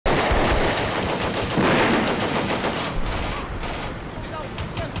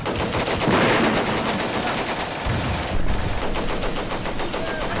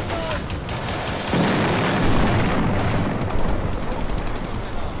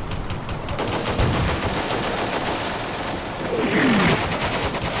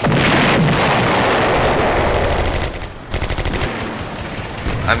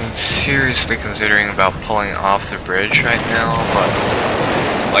I'm seriously considering about pulling off the bridge right now, but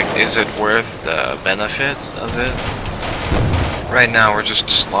like, is it worth the benefit of it? Right now we're just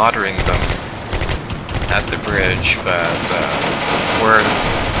slaughtering them at the bridge, but we're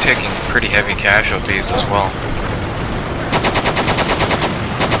taking pretty heavy casualties as well.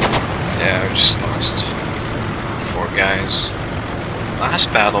 Yeah, we just lost 4 guys. Last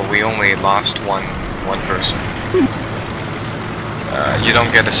battle we only lost one person. You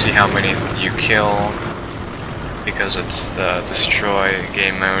don't get to see how many you kill because it's the destroy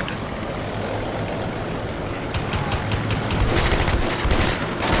game mode.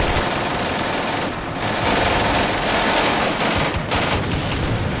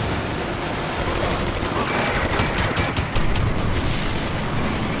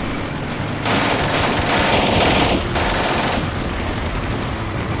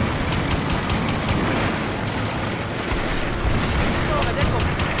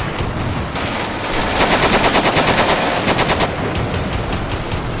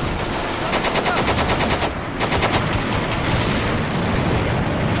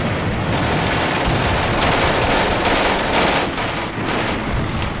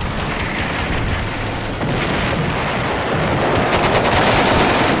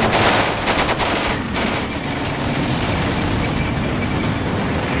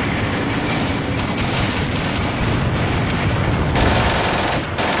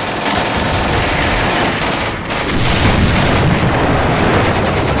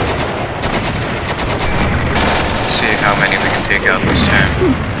 How many we can take out this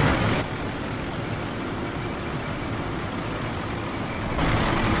time.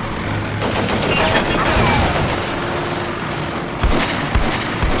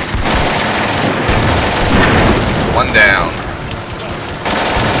 One down.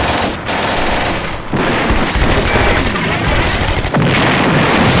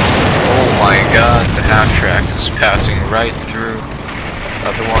 Oh my god, the half-track is passing right through the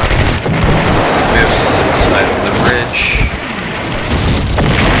other one. Moves to the side of the bridge,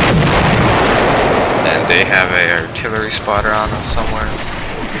 and they have an artillery spotter on us somewhere.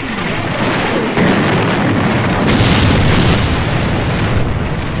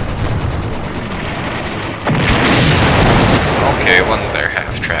 Okay, one of their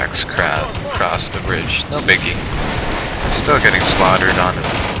half-tracks crossed the bridge. No biggie. Still getting slaughtered on it.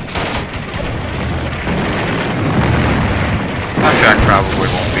 Half-track probably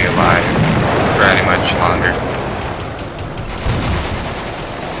won't be alive for any much longer.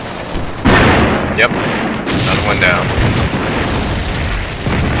 Yep, another one down.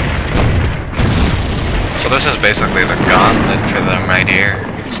 So this is basically the gauntlet for them right here.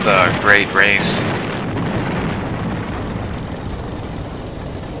 It's the great race.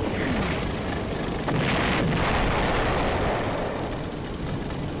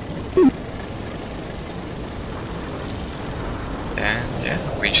 And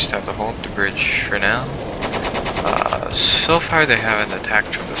yeah, we just have to hold the bridge for now. So far they haven't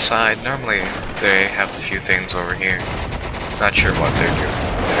attacked from the side. Normally they have a few things over here. Not sure what they're doing.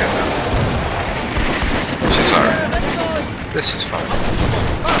 Which is alright. This is fun.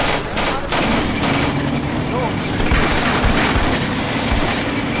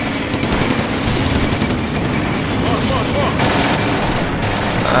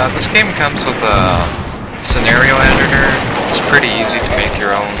 This game comes with a scenario editor. It's pretty easy to make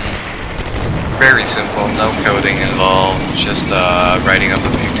your own. Very simple, no coding involved, just writing up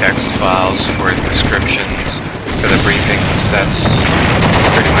a few text files for descriptions, for the briefings. That's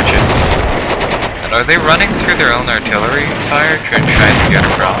pretty much it. And are they running through their own artillery fire trying to get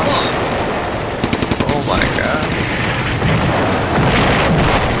across? Oh my god.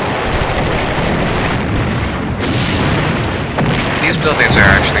 These buildings are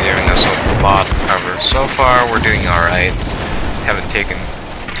actually giving us a lot of cover. So far we're doing alright. Haven't taken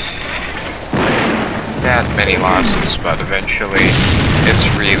that many losses, but eventually it's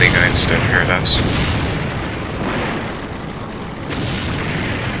really going to start to hurt us.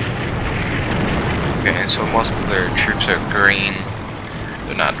 Okay, so most of their troops are green.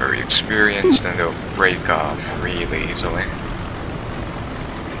 They're not very experienced and they'll break off really easily.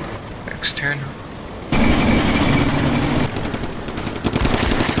 Next turn.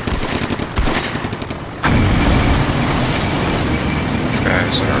 These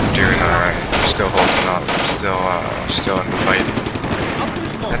guys are doing alright. Still holding up, still in the fight.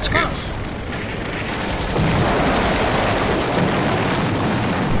 That's good.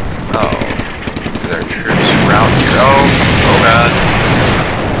 Oh, their troops around here. Oh god.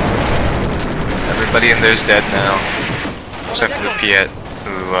 Everybody in there's dead now, except for the Piet,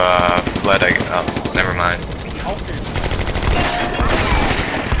 who fled. Oh, never mind.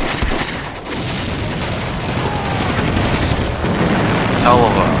 hell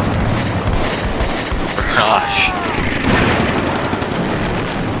of a rush.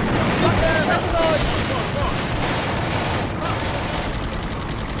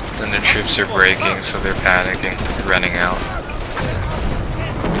 And the troops are breaking, so they're panicking, running out.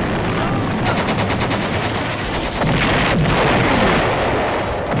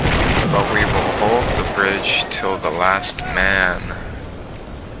 But we will hold the bridge till the last man.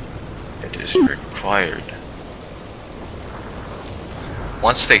 It is required.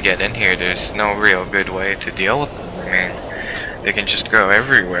 Once they get in here, there's no real good way to deal with them. I mean, they can just go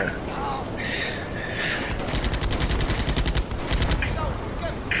everywhere.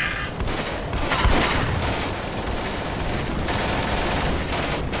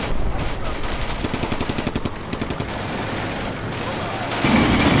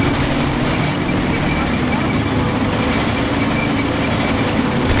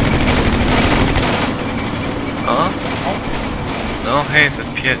 Oh hey, the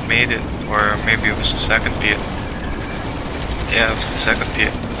Piet made it, or maybe it was the second Piet. Yeah, it was the second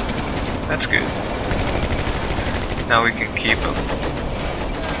Piet. That's good. Now we can keep him.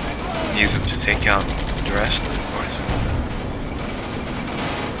 Use him to take out the rest, of course.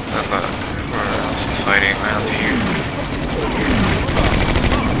 But we're also fighting around here.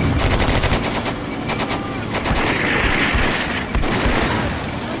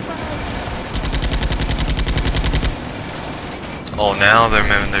 Oh, now they're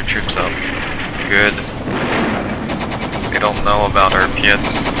moving their troops up. Good. They don't know about our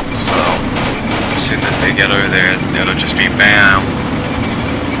Piets, so as soon as they get over there, it'll just be BAM!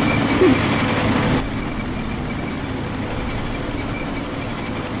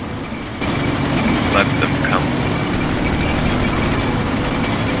 Let them come.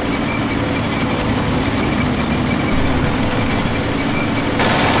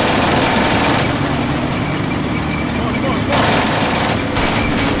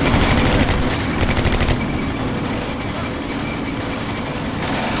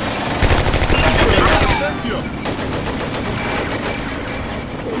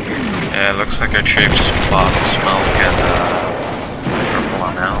 Yeah, it looks like our troops plot smoke and purple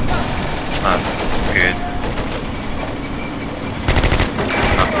on out. It's not good.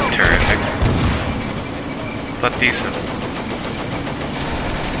 Not terrific. But decent.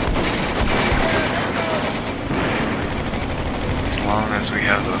 As long as we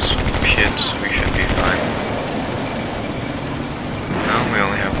have those Piets, we should be fine. No, we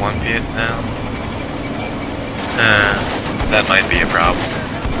only have one Piet now. That might be a problem.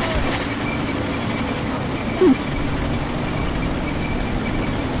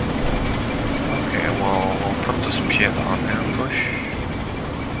 Okay, well, we'll put this Piet on ambush.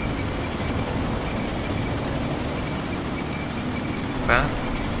 That.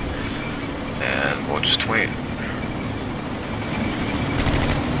 And we'll just wait.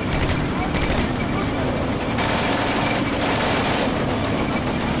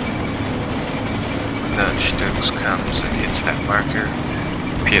 Then Stukes comes and hits that marker.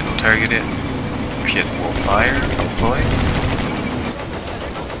 Piet will target it. Piet will fire, deploy.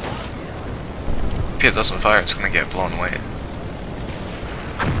 If Piet doesn't fire, it's gonna get blown away.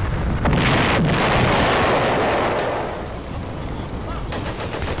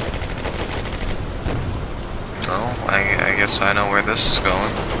 So, I guess I know where this is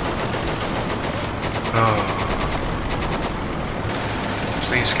going. Oh.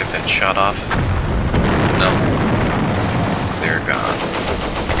 Please get that shot off. No. They're gone.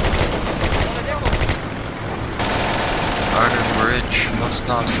 Iron Bridge must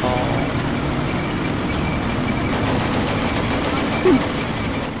not fall.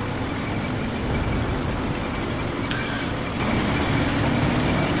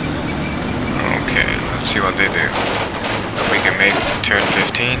 Okay, let's see what they do. If we can make it to turn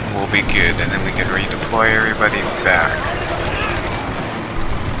 15, we'll be good, and then we can redeploy everybody back.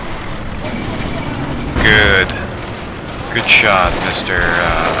 Good. Good shot, Mr.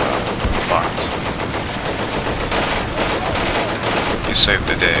 Fox. You saved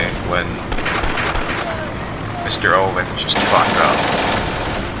the day when Mr. Owen just fucked up.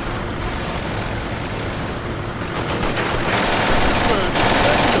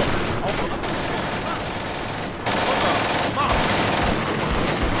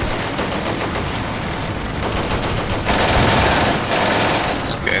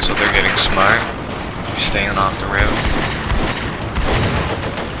 Okay, so they're getting smart. Staying off the road.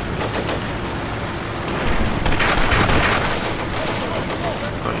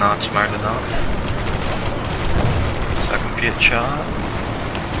 But not smart enough. Second Piet shot.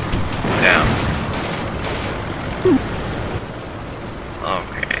 Down.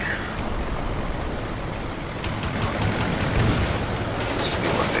 Okay.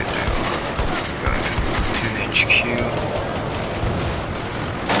 HQ.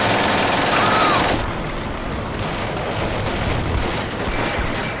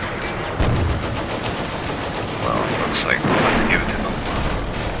 Well, it looks like we'll have to give it to them.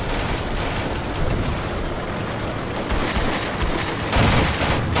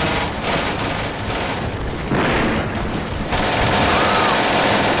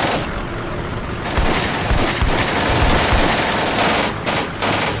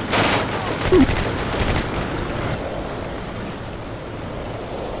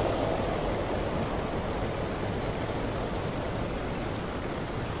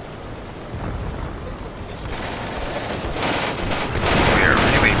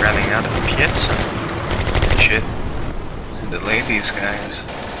 Running out of kits and shit to delay these guys.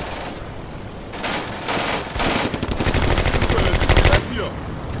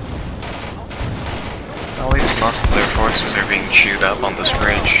 At least most of their forces are being chewed up on this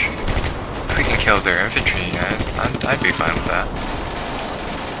bridge. If we can kill their infantry, I'd be fine with that.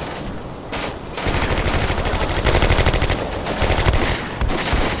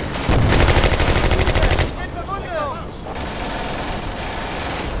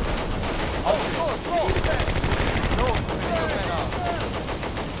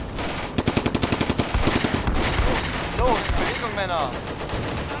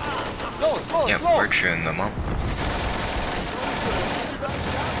 Yep, we're chewing them up.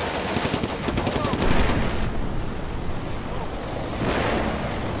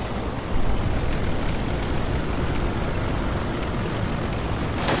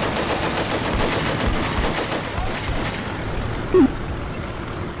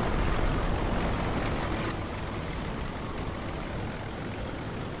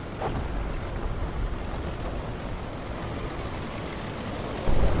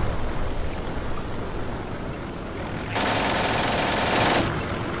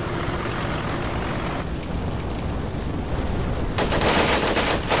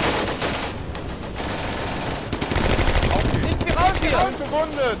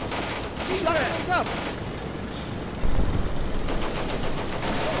 Verwundet! Die schlagen uns ab!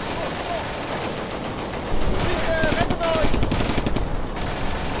 Bitte, rettet euch!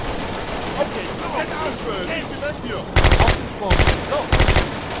 Okay, jetzt ausfüllen! Hey, geh weg hier! Auf den Sprung! Los!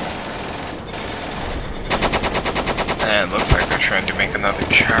 And it looks like they're trying to make another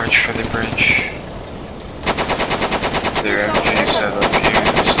charge for the bridge. Their MG set up here,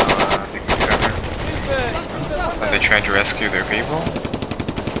 so they can cover. Are they trying to rescue their people?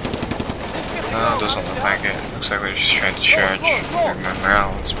 No, it doesn't look like it. Looks like they're just trying to charge. Their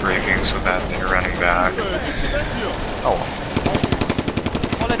morale is breaking so that they're running back. Oh.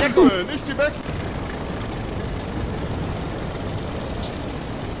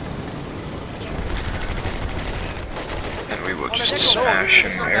 And we will just smash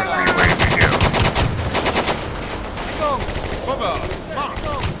him every way we go.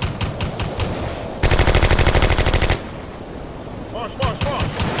 Marsch, marsch,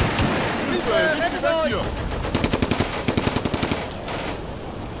 marsch! Liebe, nicht weg hier!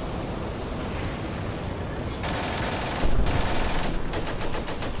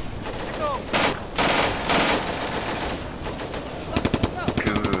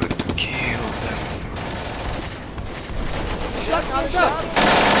 Good, kill them. Schlag uns ab!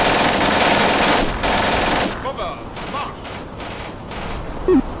 Vorwärts, marsch!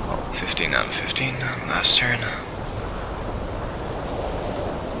 15 out of 15, last turn.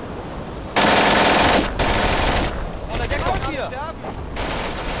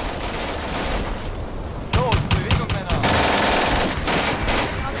 Los, Bewegung, Männer!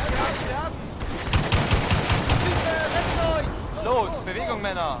 Los, Bewegung,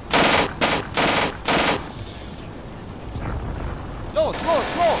 Männer! Los, los,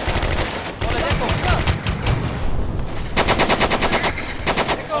 los! Volle Deckung!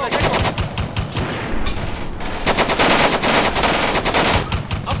 Volle Deckung!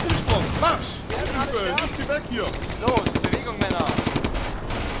 Auf den Sprung, marsch! Nicht weg hier! Los, Bewegung, Männer!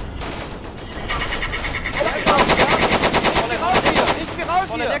 Nicht wie raus hier!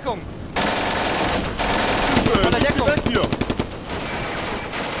 Volle Deckung! Volle Deckung! Weg hier!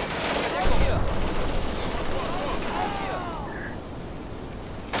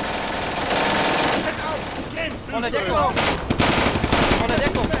 Volle Deckung! Volle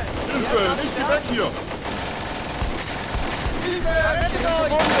Deckung! Hilfe, nicht weg hier!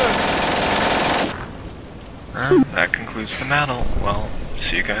 That concludes the battle. Well,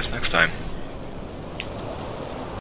 see you guys next time.